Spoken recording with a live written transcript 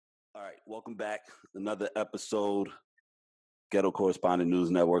welcome back. Another episode, Ghetto Correspondent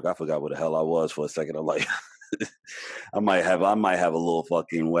News Network. I forgot what the hell I was for a second. I'm like, I might have a little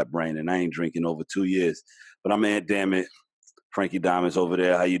fucking wet brain, and I ain't drinking over 2 years. But I'm ANTDAMNiT. Frankie Diamond's over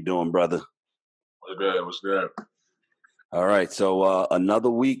there. How you doing, brother? What's good? What's good? All right, so another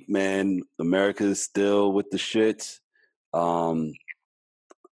week, man. America's still with the shits.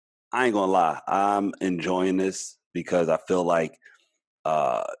 I ain't gonna lie, I'm enjoying this because I feel like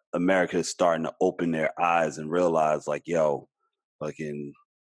America is starting to open their eyes and realize, like, yo, fucking,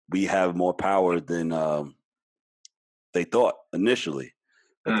 we have more power than they thought initially.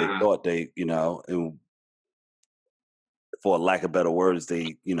 But they thought and for lack of better words,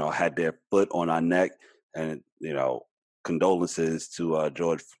 they, had their foot on our neck. And, condolences to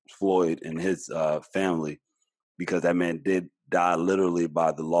George Floyd and his family, because that man did die literally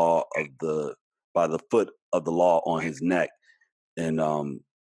by the foot of the law on his neck. And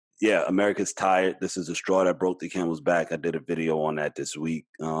America's tired. This is a straw that broke the camel's back. I did a video on that this week.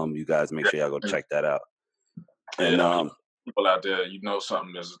 You guys make sure y'all go check that out. And people out there,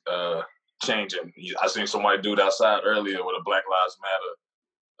 something is changing. I seen somebody do it outside earlier with a Black Lives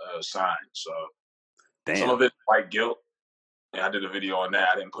Matter sign. So some of it white guilt, and I did a video on that.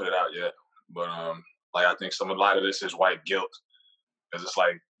 I didn't put it out yet, but I think a lot of this is white guilt, because it's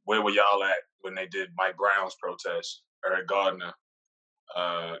like, where were y'all at when they did Mike Brown's protest, Eric Gardner,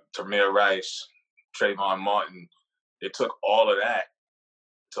 Tamir Rice, Trayvon Martin? It took all of that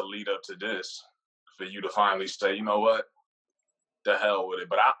to lead up to this for you to finally say, you know what, the hell with it.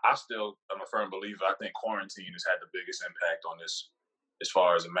 But I still am a firm believer. I think quarantine has had the biggest impact on this, as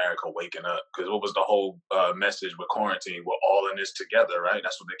far as America waking up. Because what was the whole message with quarantine? We're all in this together, right?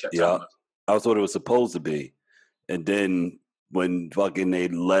 That's what they kept telling us. That's what it was supposed to be. And then when fucking they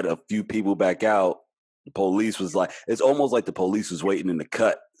let a few people back out, the police was like, it's almost like the police was waiting in the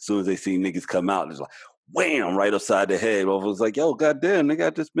cut. As soon as they see niggas come out, it's like, wham, right upside the head. I was like, yo, goddamn, nigga,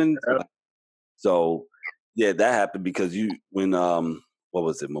 I just been. Yeah. So, yeah, that happened because when what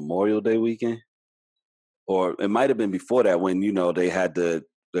was it, Memorial Day weekend? Or it might have been before that, when,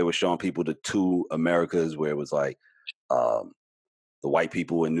 they were showing people the two Americas, where it was like the white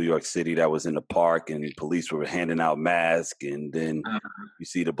people in New York City that was in the park and police were handing out masks. And then you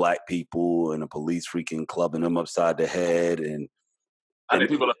see the black people and the police freaking clubbing them upside the head. And I think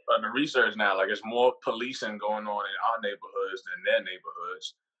people are starting to research now. Like, there's more policing going on in our neighborhoods than their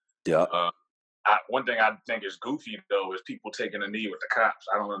neighborhoods. Yeah. One thing I think is goofy, though, is people taking a knee with the cops.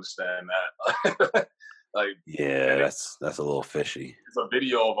 I don't understand that. That's a little fishy. It's a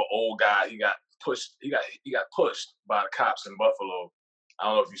video of an old guy. He got pushed. He got pushed by the cops in Buffalo. I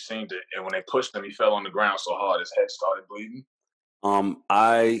don't know if you've seen it. And when they pushed him, he fell on the ground so hard his head started bleeding.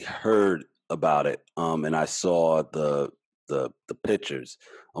 I heard about it. And I saw the pictures.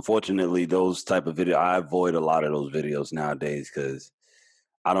 Unfortunately, those type of video, I avoid a lot of those videos nowadays, because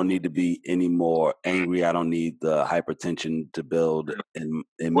I don't need to be any more angry. I don't need the hypertension to build in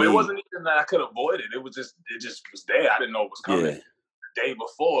me. It wasn't even that I could avoid it. It just was there. I didn't know it was coming. Yeah. The day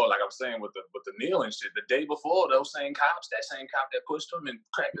before, like I'm saying with the kneeling shit, the day before, those same cops, that same cop that pushed him and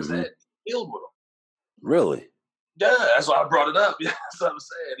cracked his head, killed with him. Really? Yeah, that's why I brought it up. Yeah, that's what I'm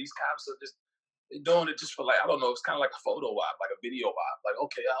saying. These cops are just, they're doing it just for, like, I don't know, it's kind of like a photo op, like a video op. Like,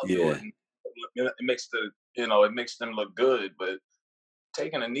 okay, I'll do it. And it makes it makes them look good, but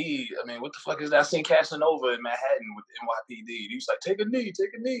taking a knee, I mean, what the fuck is that? I seen Casanova in Manhattan with NYPD. He was like, take a knee. And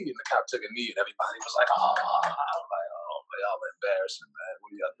the cop took a knee, and everybody was like, oh. I was like, oh, y'all embarrassing, man.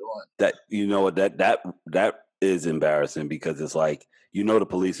 What are y'all doing? That is embarrassing, because it's like, the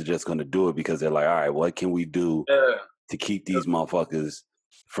police are just going to do it because they're like, all right, what can we do to keep these motherfuckers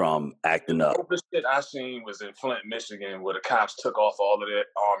from acting up? The shit I seen was in Flint, Michigan, where the cops took off all of their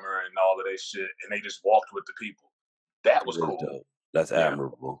armor and all of their shit, and they just walked with the people. That was cool. Dope. That's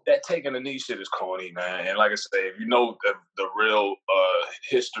admirable. That taking a knee shit is corny, man. And like I say, if you know the real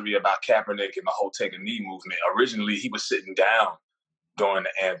history about Kaepernick and the whole take a knee movement, originally he was sitting down during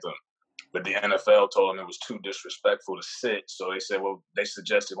the anthem, but the NFL told him it was too disrespectful to sit. So they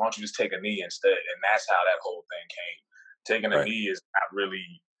suggested, why don't you just take a knee instead? And that's how that whole thing came. Taking a knee is not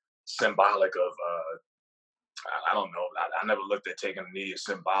really symbolic of, I don't know. I never looked at taking a knee as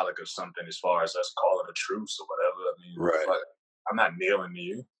symbolic of something as far as us calling a truce or whatever. I mean, right. I'm not kneeling to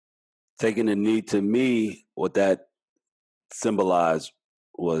you. Taking a knee, to me, what that symbolized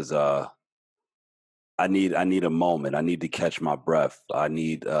was I need a moment. I need to catch my breath. I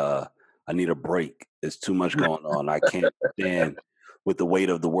need a break. There's too much going on. I can't stand with the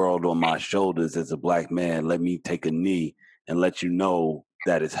weight of the world on my shoulders as a black man. Let me take a knee and let you know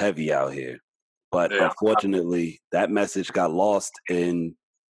that it's heavy out here. But unfortunately, that message got lost in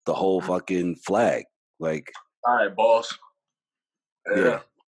the whole fucking flag. Like, all right, boss. Yeah.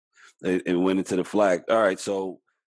 It went into the flag. All right, so